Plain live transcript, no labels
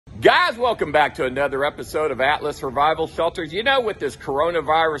Guys, welcome back to another episode of Atlas Survival Shelters. You know, with this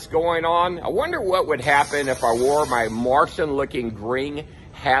coronavirus going on, I wonder what would happen if I wore my Martian-looking green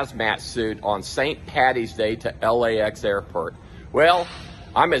hazmat suit on St. Patty's Day to LAX airport. Well,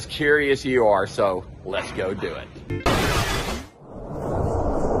 I'm as curious as you are, so let's go do it.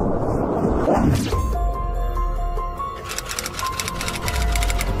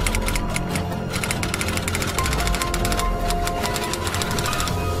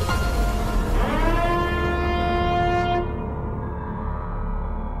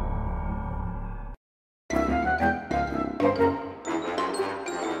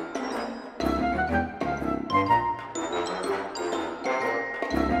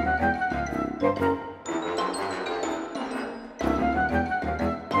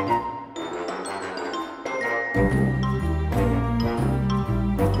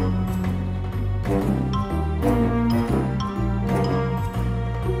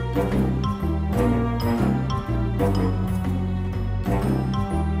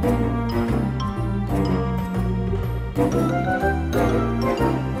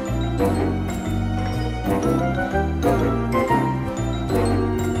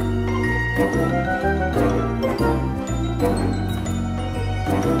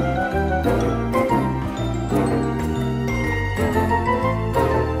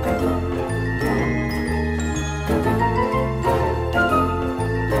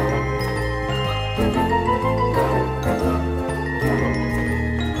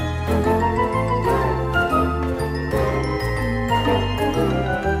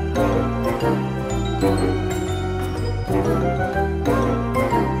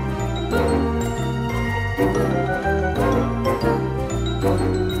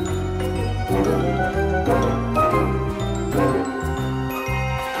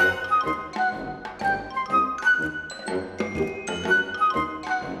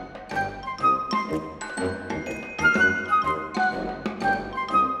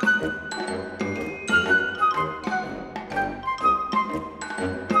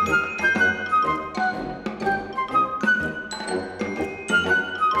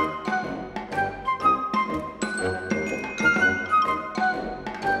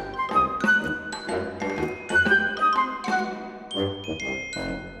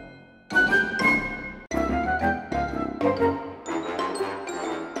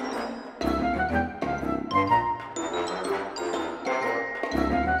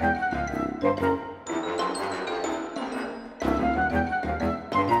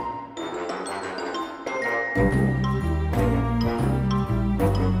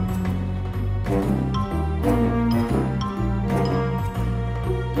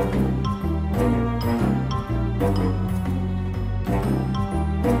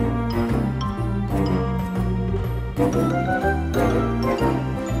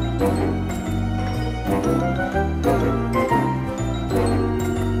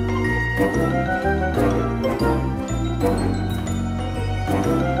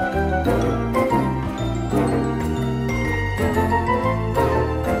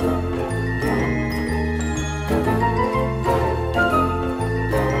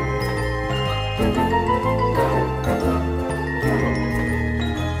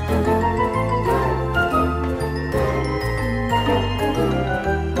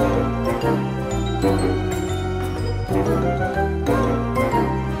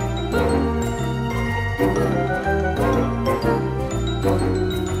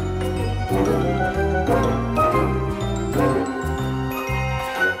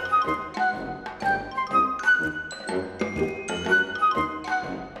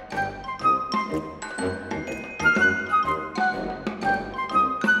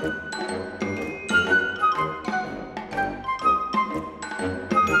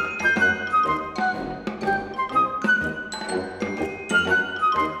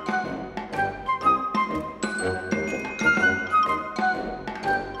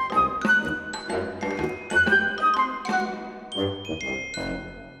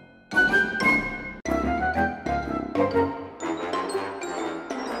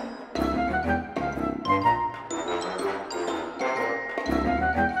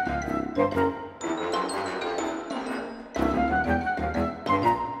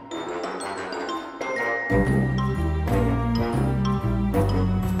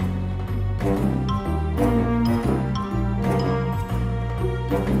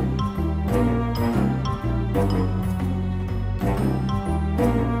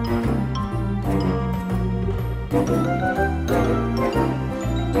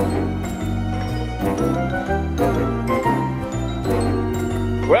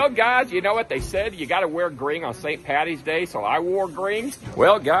 guys, you know what they said? You got to wear green on St. Patty's Day, so I wore green.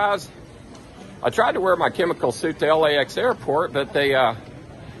 Well, guys, I tried to wear my chemical suit to LAX airport, but I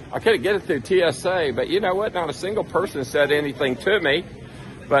couldn't get it through TSA. But you know what? Not a single person said anything to me.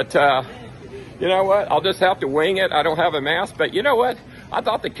 But you know what? I'll just have to wing it. I don't have a mask. But you know what? I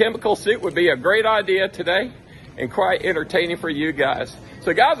thought the chemical suit would be a great idea today and quite entertaining for you guys.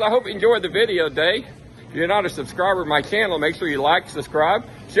 So guys, I hope you enjoyed the video today. If you're not a subscriber to my channel, make sure you like, subscribe,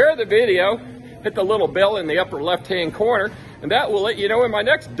 share the video, hit the little bell in the upper left-hand corner, and that will let you know when my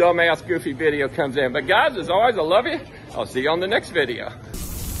next dumbass goofy video comes in. But guys, as always, I love you. I'll see you on the next video.